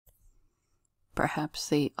perhaps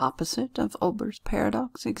the opposite of Olber's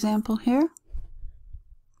paradox example here.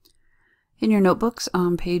 In your notebooks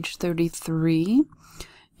on page 33,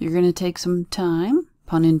 you're going to take some time,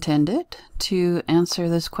 pun intended, to answer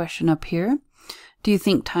this question up here. Do you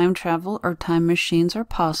think time travel or time machines are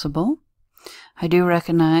possible? I do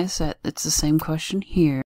recognize that it's the same question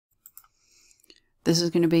here. This is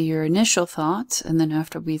going to be your initial thoughts, and then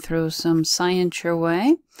after we throw some science your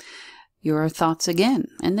way, your thoughts again.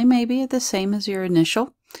 And they may be the same as your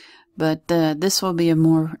initial, but this will be a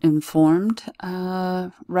more informed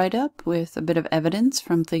write-up with a bit of evidence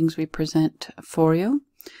from things we present for you.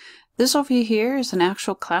 This over here is an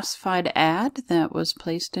actual classified ad that was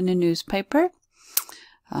placed in a newspaper.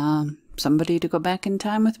 Somebody to go back in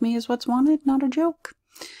time with me is what's wanted, not a joke.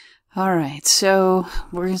 Alright, so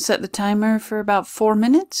we're going to set the timer for about 4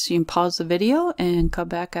 minutes. You can pause the video and come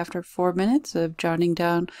back after 4 minutes of jotting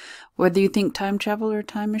down whether you think time travel or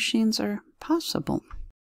time machines are possible.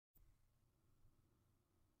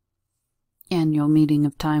 Annual meeting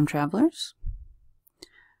of time travelers.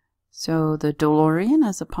 So the DeLorean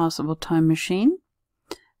as a possible time machine,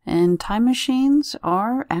 and time machines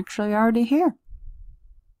are actually already here.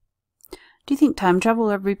 Do you think time travel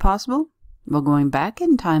will ever be possible? Well, going back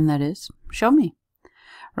in time, that is. Show me.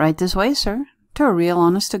 Right this way, sir, to a real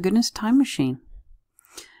honest-to-goodness time machine.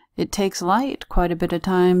 It takes light quite a bit of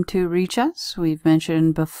time to reach us. We've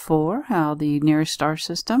mentioned before how the nearest star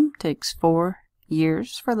system takes 4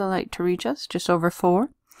 years for the light to reach us, just over 4.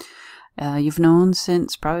 You've known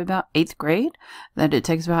since probably about 8th grade that it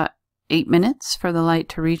takes about 8 minutes for the light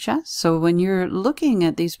to reach us. So when you're looking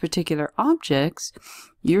at these particular objects,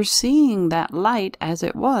 you're seeing that light as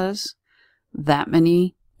it was that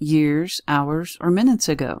many years, hours, or minutes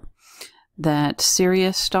ago. That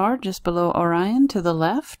Sirius star just below Orion to the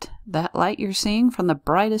left, that light you're seeing from the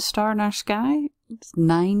brightest star in our sky, it's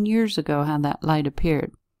 9 years ago how that light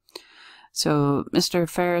appeared. So Mr.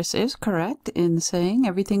 Ferris is correct in saying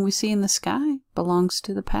everything we see in the sky belongs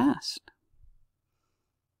to the past.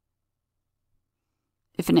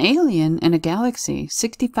 If an alien in a galaxy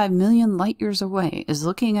 65 million light years away is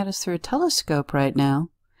looking at us through a telescope right now,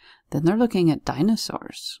 then they're looking at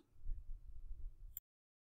dinosaurs.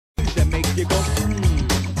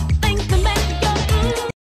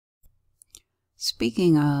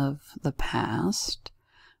 Speaking of the past,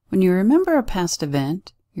 when you remember a past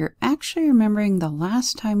event, you're actually remembering the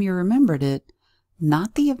last time you remembered it,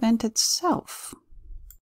 not the event itself.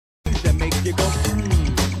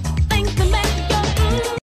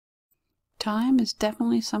 Time is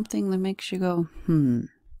definitely something that makes you go,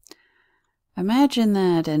 Imagine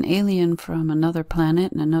that an alien from another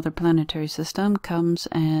planet in another planetary system comes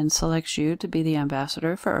and selects you to be the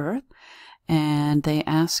ambassador for Earth, and they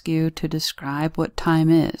ask you to describe what time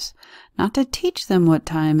is. Not to teach them what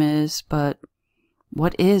time is, but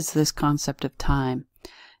what is this concept of time?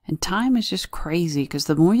 And time is just crazy, because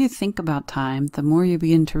the more you think about time, the more you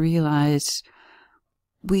begin to realize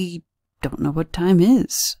we don't know what time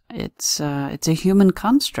is. It's a human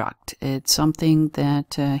construct. It's something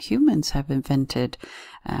that humans have invented,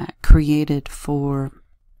 created for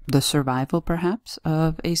the survival, perhaps,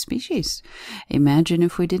 of a species. Imagine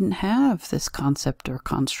if we didn't have this concept or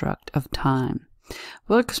construct of time.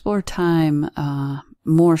 We'll explore time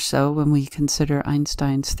more so when we consider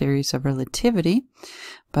Einstein's theories of relativity,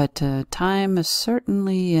 but time is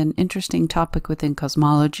certainly an interesting topic within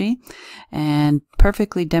cosmology, and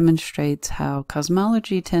perfectly demonstrates how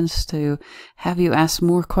cosmology tends to have you ask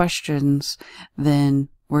more questions than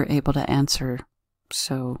we're able to answer.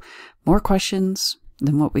 So more questions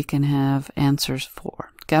than what we can have answers for.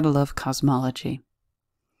 Gotta love cosmology.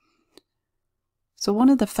 So one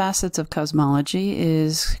of the facets of cosmology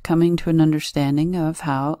is coming to an understanding of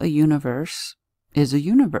how a universe is a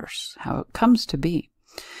universe, how it comes to be.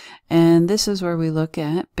 And this is where we look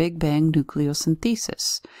at Big Bang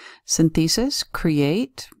nucleosynthesis. Synthesis,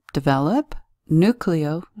 create, develop,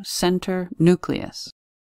 nucleo, center, nucleus.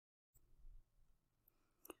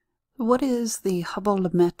 What is the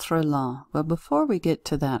Hubble-Lemaitre law? Well, before we get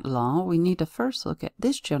to that law, we need to first look at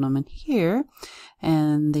this gentleman here,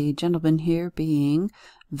 and the gentleman here being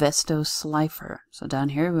Slipher. So down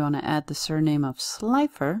here we want to add the surname of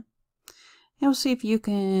Slipher, and we'll see if you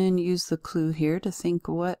can use the clue here to think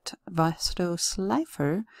what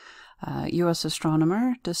Slipher, U.S.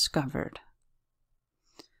 astronomer, discovered.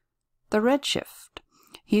 The redshift.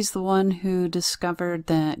 He's the one who discovered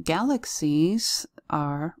that galaxies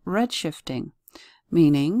are redshifting,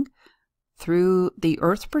 meaning through the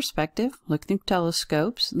Earth perspective, looking through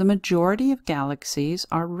telescopes, the majority of galaxies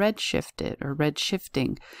are redshifted or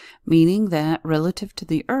redshifting, meaning that relative to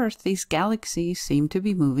the Earth, these galaxies seem to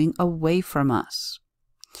be moving away from us.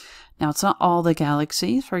 Now, it's not all the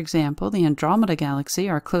galaxies. For example, the Andromeda Galaxy,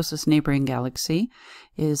 our closest neighboring galaxy,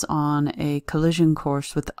 is on a collision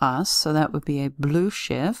course with us, so that would be a blue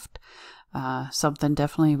shift. Something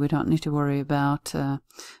definitely we don't need to worry about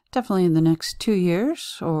definitely in the next 2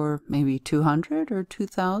 years, or maybe 200 or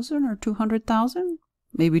 2,000 or 200,000,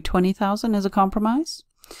 maybe 20,000 as a compromise.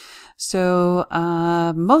 So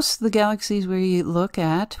most of the galaxies we look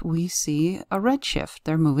at, we see a redshift.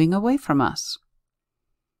 They're moving away from us.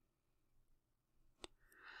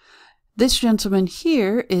 This gentleman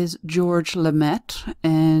here is George Lemaitre,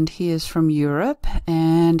 and he is from Europe,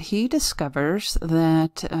 and he discovers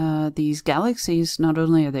that these galaxies, not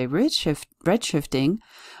only are they redshifting,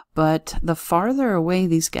 but the farther away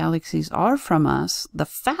these galaxies are from us, the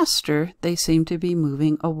faster they seem to be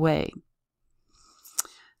moving away.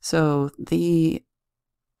 So the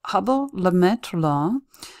Hubble-Lemaitre law,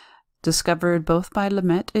 discovered both by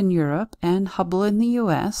Lemaitre in Europe and Hubble in the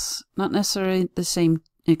US, not necessarily the same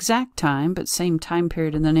exact time, but same time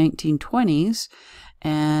period in the 1920s,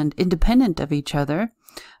 and independent of each other,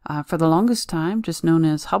 for the longest time just known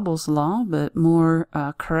as Hubble's law, but more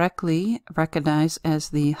correctly recognized as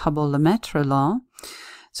the Hubble-Lemaitre law.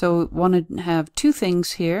 So want to have two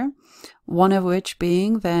things here, one of which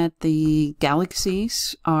being that the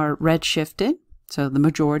galaxies are redshifted, so the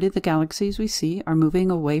majority of the galaxies we see are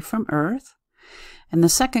moving away from Earth. And the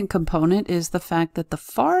second component is the fact that the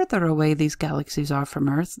farther away these galaxies are from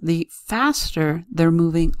Earth, the faster they're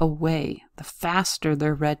moving away, the faster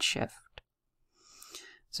their redshift.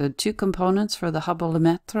 So two components for the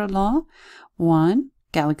Hubble-Lemaitre law. One,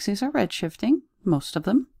 galaxies are redshifting, most of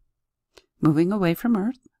them, moving away from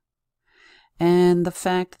Earth. And the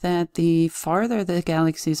fact that the farther the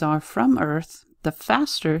galaxies are from Earth, the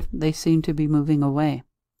faster they seem to be moving away.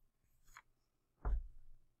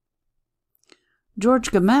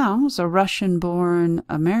 George Gamow is a Russian-born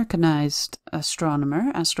Americanized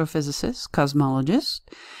astronomer, astrophysicist, cosmologist,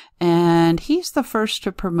 and he's the first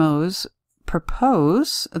to propose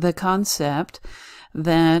the concept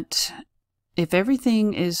that if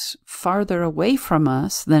everything is farther away from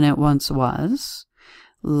us than it once was,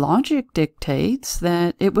 logic dictates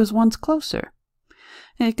that it was once closer.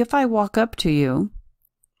 Like if I walk up to you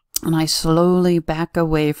and I slowly back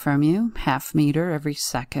away from you, half meter every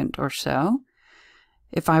second or so,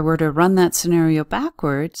 if I were to run that scenario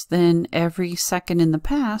backwards, then every second in the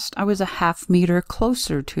past, I was a half meter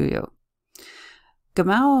closer to you.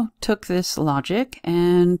 Gamow took this logic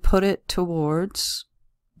and put it towards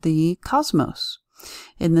the cosmos,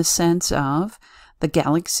 in the sense of the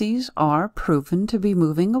galaxies are proven to be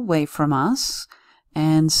moving away from us.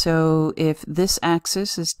 And so if this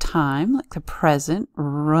axis is time, like the present,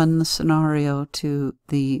 run the scenario to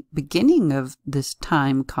the beginning of this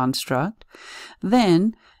time construct,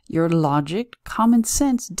 then your logic, common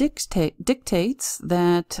sense dictates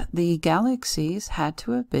that the galaxies had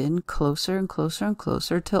to have been closer and closer and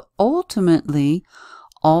closer till ultimately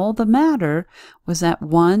all the matter was at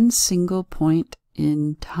one single point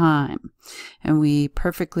in time. And we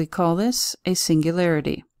perfectly call this a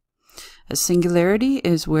singularity. A singularity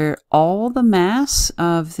is where all the mass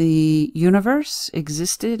of the universe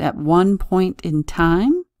existed at one point in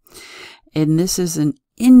time, and this is an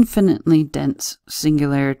infinitely dense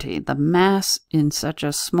singularity. The mass in such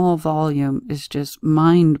a small volume is just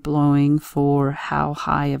mind-blowing for how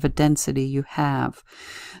high of a density you have.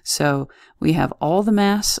 So we have all the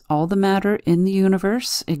mass, all the matter in the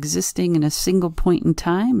universe existing in a single point in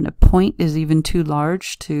time, and a point is even too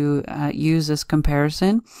large to use as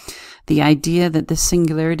comparison. The idea that the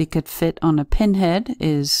singularity could fit on a pinhead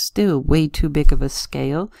is still way too big of a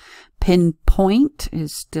scale. Pinpoint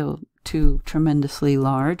is still too tremendously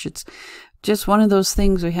large. It's just one of those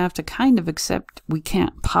things we have to kind of accept. We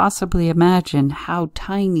can't possibly imagine how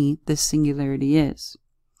tiny this singularity is.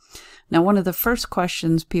 Now, one of the first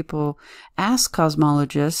questions people ask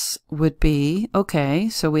cosmologists would be, okay,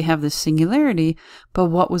 so we have this singularity, but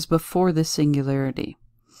what was before the singularity?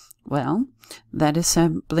 Well, that is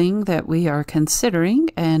something that we are considering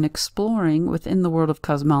and exploring within the world of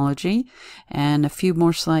cosmology, and a few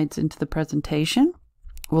more slides into the presentation,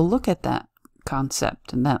 we'll look at that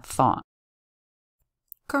concept and that thought.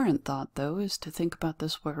 Current thought, though, is to think about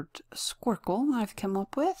this word squircle I've come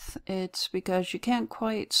up with. It's because you can't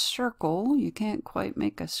quite circle, you can't quite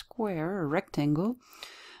make a square or rectangle.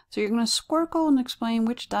 So you're going to squircle and explain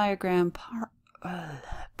which diagram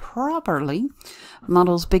properly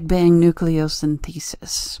models Big Bang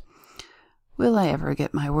nucleosynthesis. Will I ever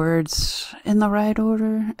get my words in the right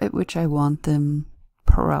order at which I want them?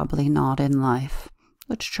 Probably not in life.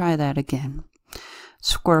 Let's try that again.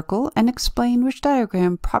 Squircle and explain which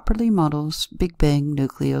diagram properly models Big Bang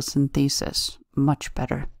nucleosynthesis. Much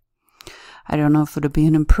better. I don't know if it'll be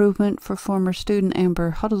an improvement for former student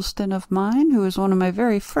Amber Huddleston of mine, who was one of my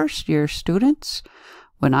very first year students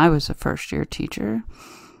when I was a first year teacher.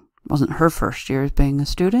 It wasn't her first year as being a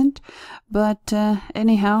student, but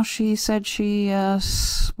anyhow, she said she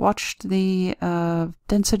watched the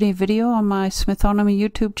density video on my Smithonomy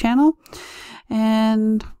YouTube channel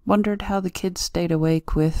and wondered how the kids stayed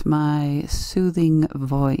awake with my soothing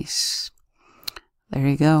voice. There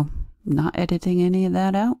you go. Not editing any of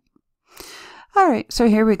that out. Alright, so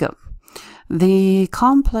here we go. The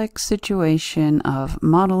complex situation of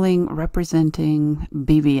modeling representing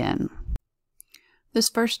BBN. This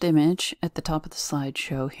first image at the top of the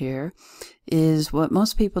slideshow here is what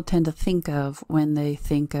most people tend to think of when they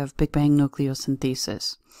think of Big Bang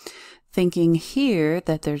nucleosynthesis. Thinking here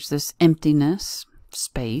that there's this emptiness,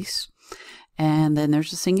 space, and then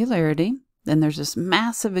there's a singularity, then there's this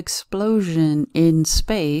massive explosion in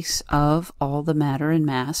space of all the matter and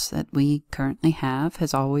mass that we currently have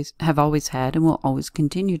always had, and will always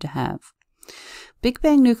continue to have. Big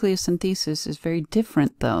Bang nucleosynthesis is very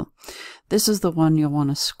different, though. This is the one you'll want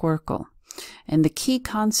to squircle. And the key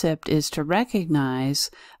concept is to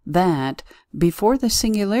recognize that before the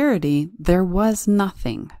singularity, there was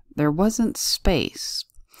nothing. There wasn't space.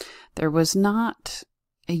 There was not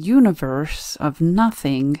a universe of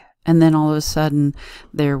nothing, and then all of a sudden,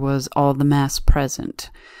 there was all the mass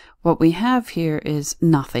present. What we have here is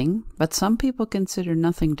nothing, but some people consider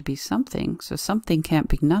nothing to be something, so something can't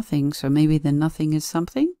be nothing, so maybe the nothing is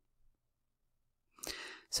something?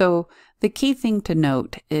 So the key thing to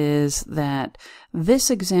note is that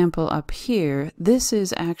this example up here, this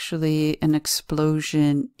is actually an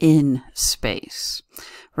explosion in space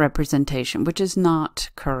representation, which is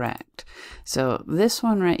not correct. So this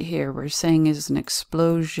one right here, we're saying is an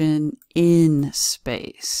explosion in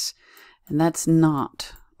space, and that's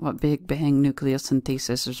not what Big Bang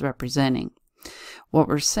nucleosynthesis is representing. What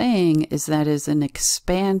we're saying is that is an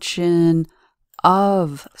expansion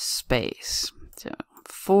of space. So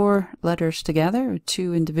 4 letters together,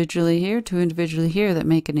 2 individually here, 2 individually here, that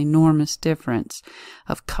make an enormous difference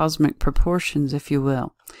of cosmic proportions, if you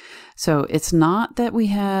will. So it's not that we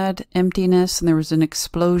had emptiness and there was an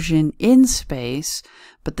explosion in space,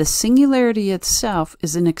 but the singularity itself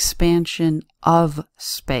is an expansion of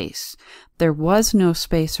space. There was no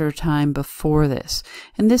space or time before this.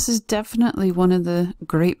 And this is definitely one of the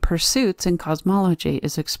great pursuits in cosmology,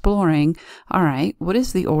 is exploring, all right, what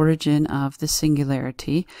is the origin of the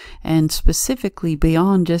singularity? And specifically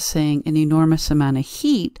beyond just saying an enormous amount of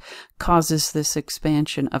heat causes this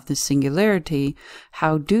expansion of the singularity,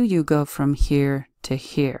 how do you go from here to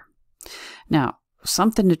here? Now,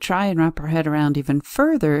 something to try and wrap our head around even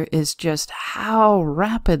further is just how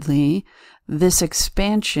rapidly this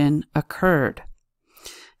expansion occurred.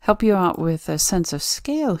 Help you out with a sense of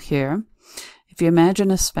scale here. If you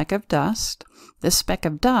imagine a speck of dust, this speck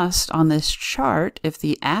of dust on this chart, if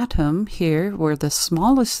the atom here were the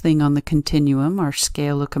smallest thing on the continuum, our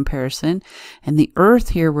scale of comparison, and the Earth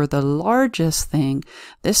here were the largest thing,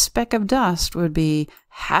 this speck of dust would be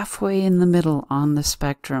halfway in the middle on the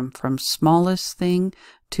spectrum, from smallest thing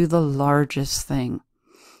to the largest thing.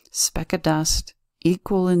 Speck of dust,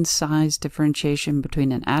 equal in size differentiation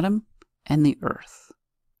between an atom and the Earth.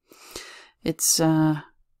 It's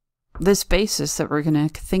this basis that we're going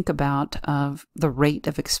to think about of the rate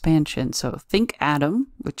of expansion. So think atom,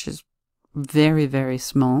 which is very, very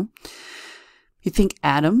small. You think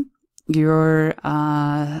atom, your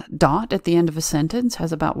dot at the end of a sentence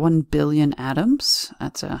has about 1 billion atoms.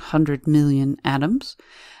 That's 100 million atoms.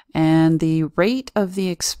 And the rate of the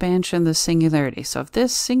expansion of the singularity. So if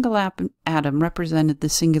this single atom represented the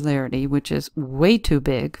singularity, which is way too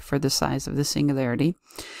big for the size of the singularity,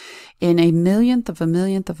 in a millionth of a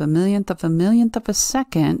millionth of a millionth of a millionth of a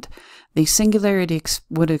second, the singularity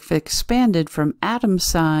would have expanded from atom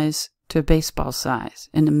size to baseball size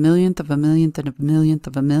in a millionth of a millionth and a millionth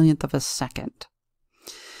of a millionth of a second.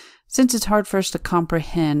 Since it's hard for us to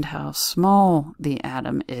comprehend how small the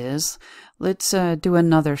atom is, let's do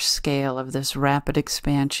another scale of this rapid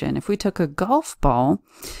expansion. If we took a golf ball,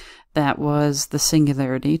 that was the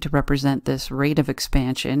singularity to represent this rate of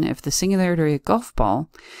expansion. If the singularity of a golf ball,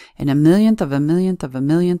 in a millionth of a millionth of a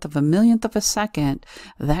millionth of a millionth of a second,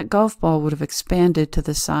 that golf ball would have expanded to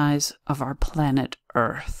the size of our planet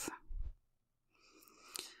Earth.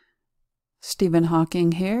 Stephen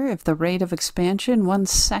Hawking here. If the rate of expansion 1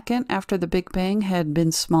 second after the Big Bang had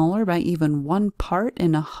been smaller by even 1 part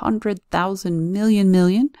in 100,000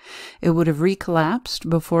 million, it would have recollapsed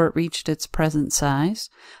before it reached its present size.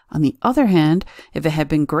 On the other hand, if it had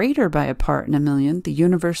been greater by a part in a million, the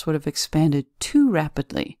universe would have expanded too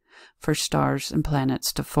rapidly for stars and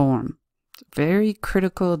planets to form. It's a very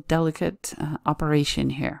critical, delicate operation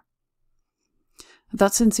here. I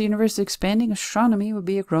thought since the universe is expanding, astronomy would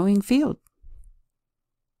be a growing field.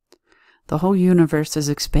 The whole universe is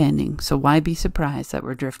expanding, so why be surprised that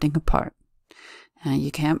we're drifting apart? You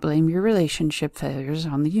can't blame your relationship failures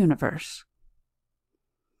on the universe.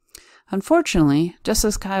 Unfortunately, just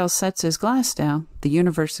as Kyle sets his glass down, the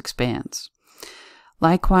universe expands.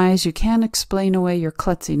 Likewise, you can't explain away your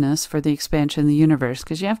klutziness for the expansion of the universe,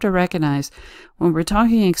 because you have to recognize when we're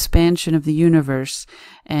talking expansion of the universe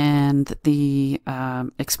and the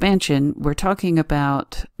expansion, we're talking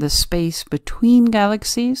about the space between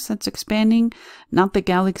galaxies that's expanding, not the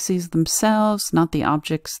galaxies themselves, not the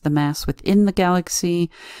objects, the mass within the galaxy.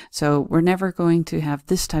 So we're never going to have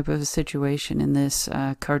this type of a situation in this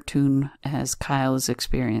cartoon as Kyle is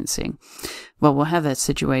experiencing. Well, we'll have that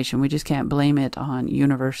situation. We just can't blame it on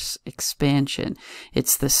universe expansion.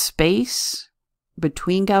 It's the space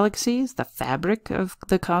between galaxies, the fabric of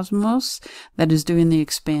the cosmos, that is doing the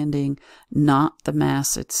expanding, not the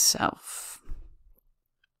mass itself.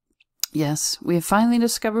 Yes, we have finally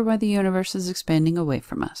discovered why the universe is expanding away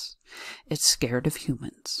from us. It's scared of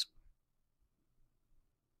humans.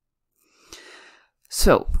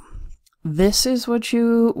 So, this is what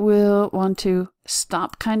you will want to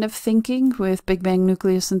stop kind of thinking with Big Bang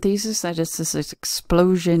nucleosynthesis, that it's this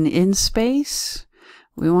explosion in space.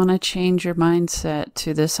 We want to change your mindset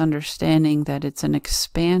to this understanding that it's an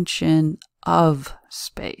expansion of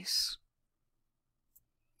space.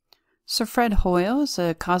 Sir Fred Hoyle is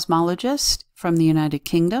a cosmologist from the United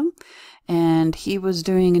Kingdom, and he was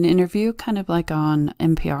doing an interview kind of like on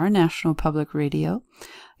NPR, National Public Radio.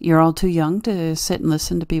 You're all too young to sit and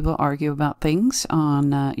listen to people argue about things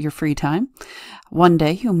on your free time. One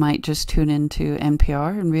day you might just tune into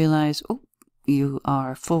NPR and realize, oh, you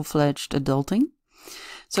are full-fledged adulting.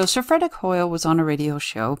 So Sir Frederick Hoyle was on a radio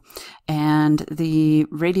show, and the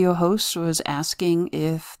radio host was asking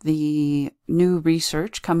if the new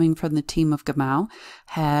research coming from the team of Gamow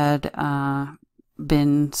had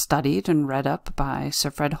been studied and read up by Sir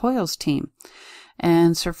Fred Hoyle's team.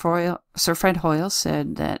 And Sir Fred Hoyle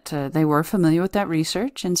said that they were familiar with that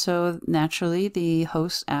research, and so naturally the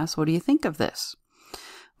host asked, what do you think of this?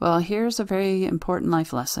 Well, here's a very important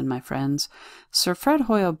life lesson, my friends. Sir Fred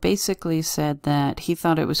Hoyle basically said that he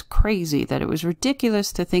thought it was crazy, that it was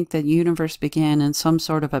ridiculous to think that the universe began in some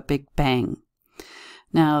sort of a big bang.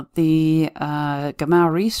 Now, the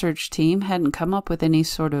Gamow research team hadn't come up with any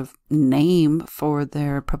sort of name for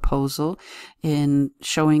their proposal in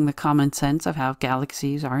showing the common sense of how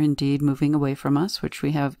galaxies are indeed moving away from us, which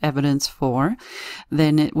we have evidence for.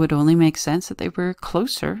 Then it would only make sense that they were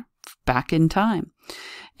closer back in time.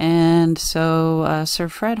 And so Sir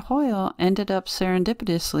Fred Hoyle ended up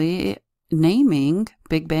serendipitously naming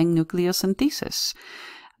Big Bang nucleosynthesis.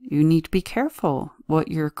 You need to be careful what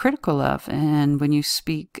you're critical of, and when you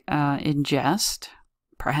speak in jest,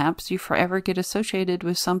 perhaps you forever get associated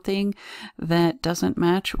with something that doesn't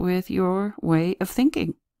match with your way of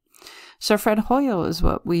thinking. Sir Fred Hoyle is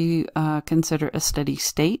what we consider a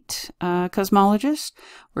steady-state cosmologist,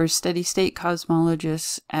 where steady-state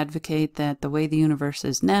cosmologists advocate that the way the universe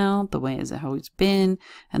is now, the way it has always been,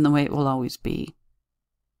 and the way it will always be.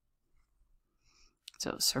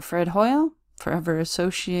 So Sir Fred Hoyle, forever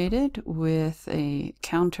associated with a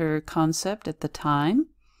counter concept at the time.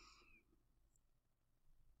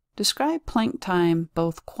 Describe Planck time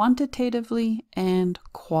both quantitatively and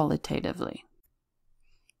qualitatively.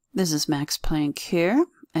 This is Max Planck here,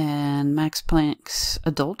 and Max Planck's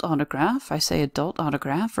adult autograph. I say adult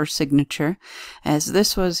autograph or signature, as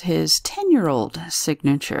this was his 10-year-old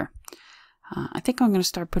signature. I think I'm going to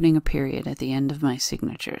start putting a period at the end of my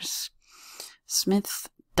signatures. Smith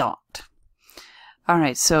dot.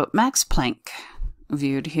 Alright, so Max Planck,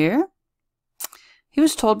 viewed here. He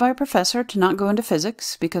was told by a professor to not go into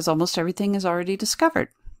physics because almost everything is already discovered.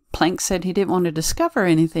 Planck said he didn't want to discover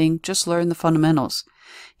anything, just learn the fundamentals.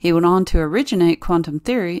 He went on to originate quantum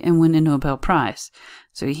theory and win a Nobel Prize.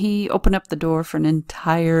 So he opened up the door for an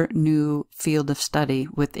entire new field of study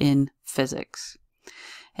within physics.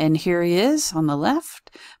 And here he is on the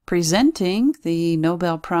left, presenting the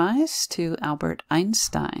Nobel Prize to Albert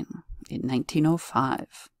Einstein in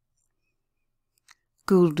 1905.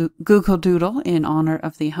 Google Doodle in honor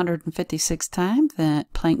of the 156th time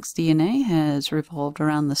that Planck's DNA has revolved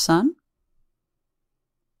around the sun.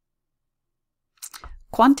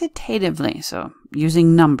 Quantitatively, so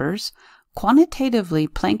using numbers, quantitatively,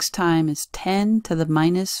 Planck's time is 10 to the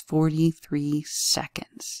minus 43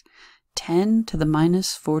 seconds. 10 to the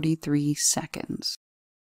minus 43 seconds.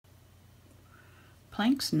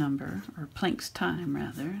 Planck's number, or Planck's time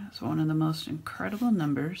rather, is one of the most incredible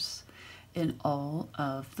numbers in all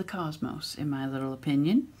of the cosmos, in my little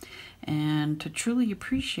opinion. And to truly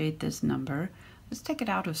appreciate this number, let's take it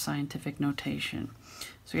out of scientific notation.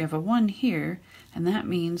 So we have a 1 here, and that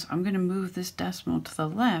means I'm going to move this decimal to the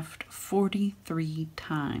left 43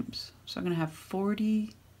 times. So I'm going to have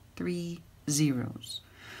 43 zeros.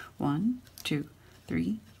 1, 2,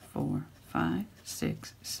 3, 4, 5,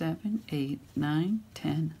 6, 7, 8, 9,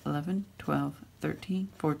 10, 11, 12, 13,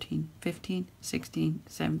 14, 15, 16,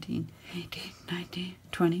 17, 18, 19,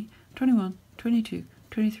 20, 21, 22,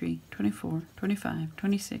 23, 24, 25,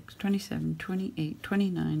 26, 27, 28,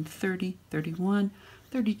 29, 30, 31,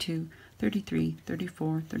 32, 33,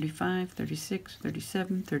 34, 35, 36,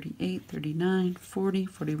 37, 38, 39, 40,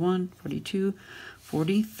 41, 42,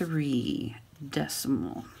 43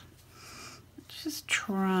 decimal. Just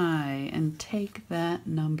try and take that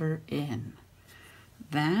number in.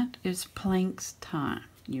 That is Planck's time,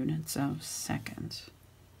 units of seconds.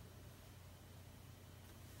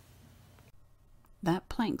 That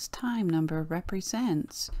Planck's time number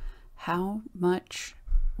represents how much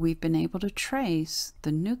we've been able to trace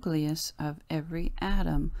the nucleus of every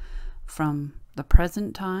atom from the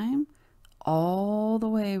present time all the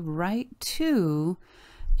way right to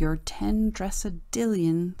your 10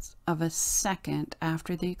 dresidillionths of a second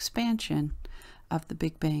after the expansion of the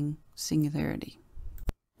Big Bang singularity.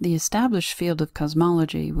 The established field of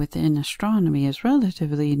cosmology within astronomy is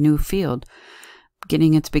relatively a new field,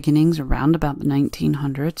 getting its beginnings around about the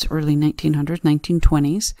 1900s, early 1900s,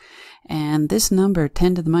 1920s, and this number,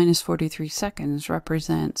 10 to the minus 43 seconds,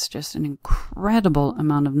 represents just an incredible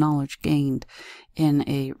amount of knowledge gained in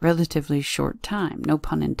a relatively short time. No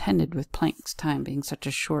pun intended with Planck's time being such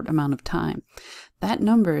a short amount of time. That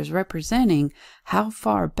number is representing how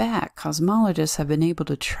far back cosmologists have been able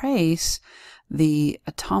to trace the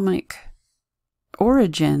atomic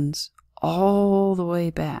origins all the way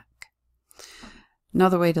back.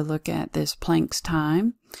 Another way to look at this Planck's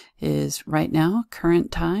time is right now, current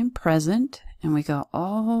time, present, and we go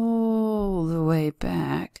all the way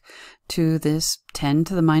back to this 10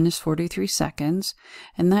 to the minus 43 seconds,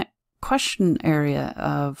 and that question area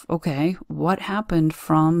of, okay, what happened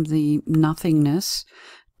from the nothingness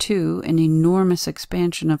to an enormous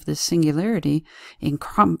expansion of this singularity,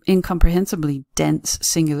 incomprehensibly dense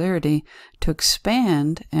singularity, to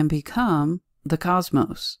expand and become the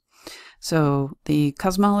cosmos. So the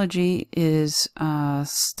cosmology is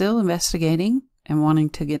still investigating and wanting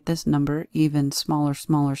to get this number even smaller,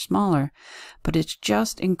 smaller, smaller. But it's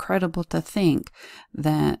just incredible to think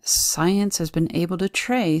that science has been able to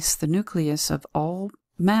trace the nucleus of all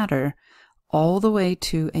matter all the way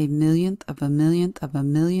to a millionth of a millionth of a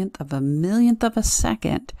millionth of a millionth of a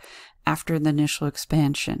second after the initial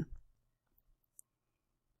expansion.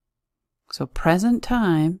 So present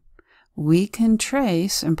time, we can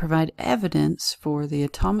trace and provide evidence for the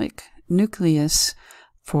atomic nucleus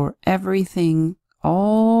for everything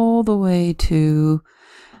all the way to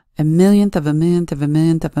a millionth of a millionth of a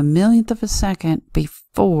millionth of a millionth of a second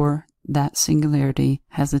before that singularity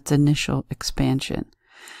has its initial expansion.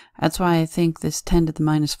 That's why I think this 10 to the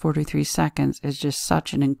minus 43 seconds is just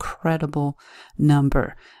such an incredible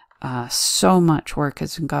number. So much work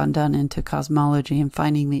has gone done into cosmology and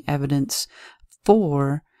finding the evidence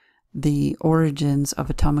for the origins of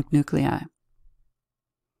atomic nuclei.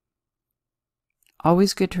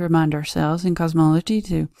 Always good to remind ourselves in cosmology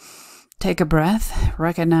to take a breath,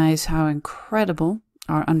 recognize how incredible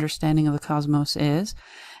our understanding of the cosmos is,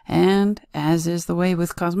 and, as is the way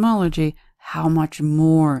with cosmology, how much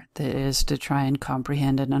more there is to try and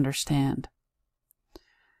comprehend and understand.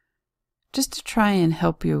 Just to try and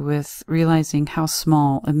help you with realizing how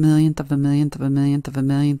small a millionth of a millionth of a millionth of a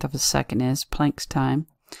millionth of a second is, Planck's time,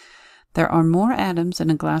 there are more atoms in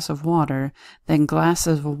a glass of water than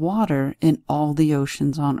glasses of water in all the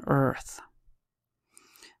oceans on Earth.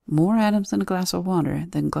 More atoms in a glass of water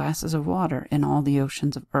than glasses of water in all the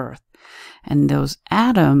oceans of Earth. And those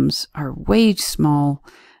atoms are way small,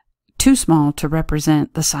 too small to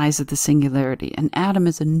represent the size of the singularity. An atom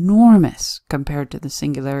is enormous compared to the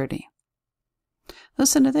singularity.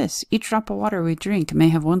 Listen to this. Each drop of water we drink may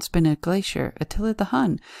have once been a glacier, Attila the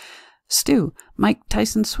Hun, stew, Mike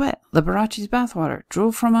Tyson sweat, Liberace's bathwater,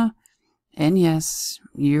 drool from a... And yes,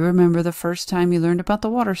 you remember the first time you learned about the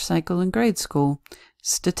water cycle in grade school.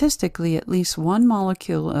 Statistically, at least one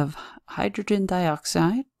molecule of hydrogen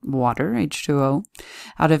dioxide, water, H2O,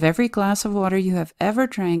 out of every glass of water you have ever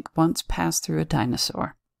drank once passed through a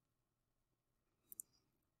dinosaur.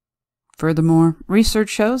 Furthermore, research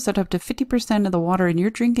shows that up to 50% of the water in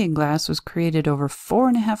your drinking glass was created over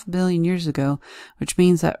 4.5 billion years ago, which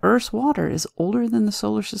means that Earth's water is older than the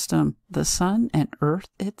solar system, the sun, and Earth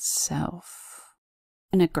itself.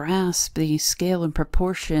 And to grasp the scale and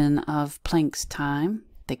proportion of Planck's time,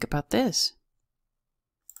 think about this.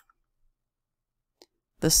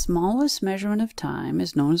 The smallest measurement of time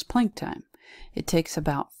is known as Planck time. It takes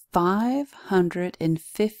about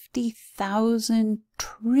 550,000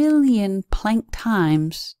 trillion Planck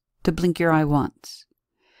times to blink your eye once.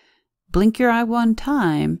 Blink your eye one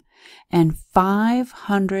time, and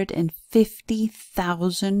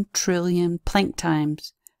 550,000 trillion Planck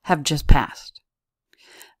times have just passed.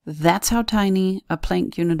 That's how tiny a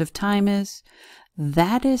Planck unit of time is.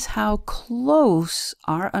 That is how close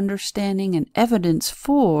our understanding and evidence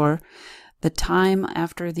for the time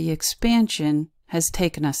after the expansion has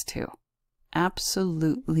taken us to.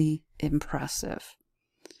 Absolutely impressive.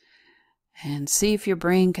 And see if your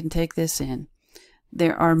brain can take this in.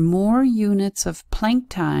 There are more units of Planck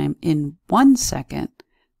time in 1 second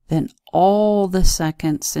than all the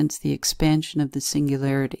seconds since the expansion of the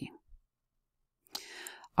singularity.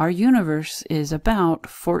 Our universe is about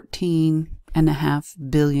 14.5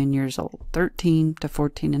 billion years old. 13 to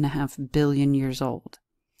 14.5 billion years old.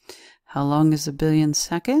 How long is a billion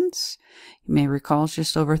seconds? You may recall it's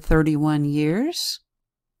just over 31 years.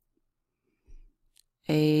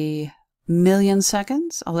 A million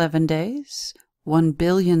seconds, 11 days. 1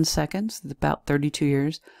 billion seconds, about 32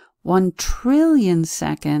 years. 1 trillion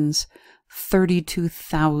seconds,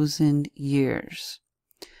 32,000 years.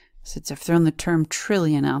 Since I've thrown the term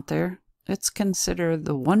trillion out there, let's consider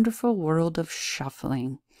the wonderful world of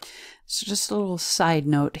shuffling. So just a little side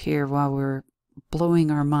note here while we're blowing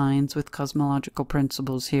our minds with cosmological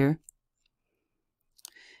principles here.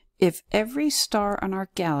 If every star on our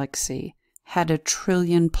galaxy had 1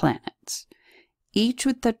 trillion planets, each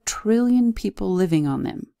with 1 trillion people living on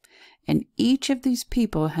them, and each of these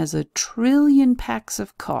people has 1 trillion packs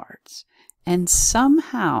of cards, and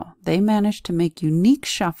somehow they managed to make unique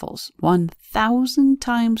shuffles 1,000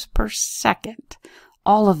 times per second,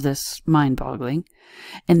 all of this mind-boggling,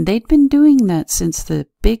 and they'd been doing that since the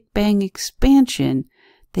Big Bang expansion,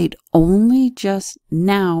 they'd only just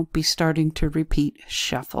now be starting to repeat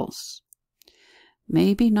shuffles.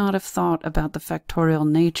 Maybe not have thought about the factorial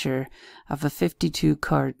nature of a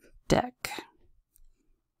 52-card deck.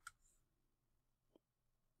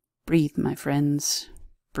 Breathe, my friends,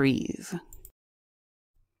 breathe.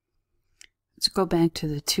 Let's go back to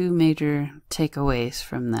the 2 major takeaways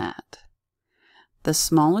from that. The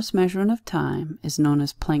smallest measurement of time is known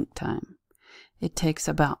as Planck time. It takes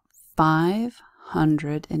about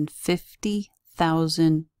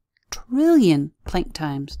 550,000 trillion Planck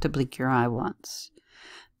times to blink your eye once.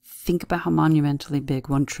 Think about how monumentally big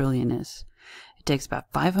 1 trillion is. It takes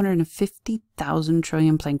about 550,000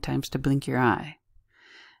 trillion Planck times to blink your eye.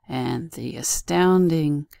 And the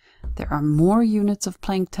astounding, there are more units of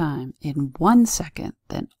Planck time in 1 second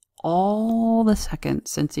than all the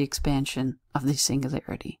seconds since the expansion of the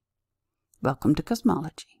singularity. Welcome to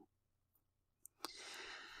Cosmology.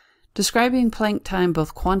 Describing Planck time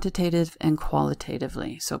both quantitative and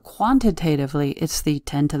qualitatively. So quantitatively, it's the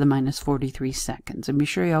 10 to the minus 43 seconds. And be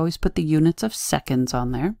sure you always put the units of seconds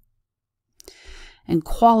on there. And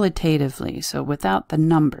qualitatively, so without the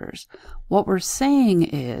numbers, what we're saying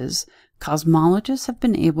is cosmologists have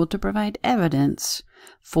been able to provide evidence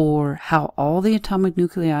for how all the atomic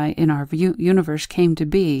nuclei in our universe came to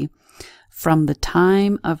be from the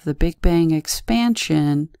time of the Big Bang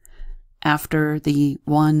expansion after the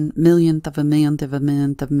 1/1,000,000th of a millionth of a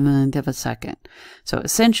millionth of a millionth of a second. So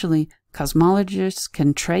essentially, cosmologists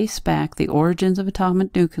can trace back the origins of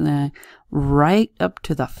atomic nuclei right up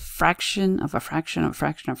to the fraction of a fraction of a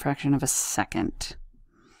fraction of a fraction of a second.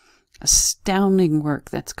 Astounding work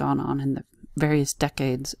that's gone on in the various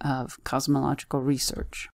decades of cosmological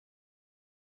research.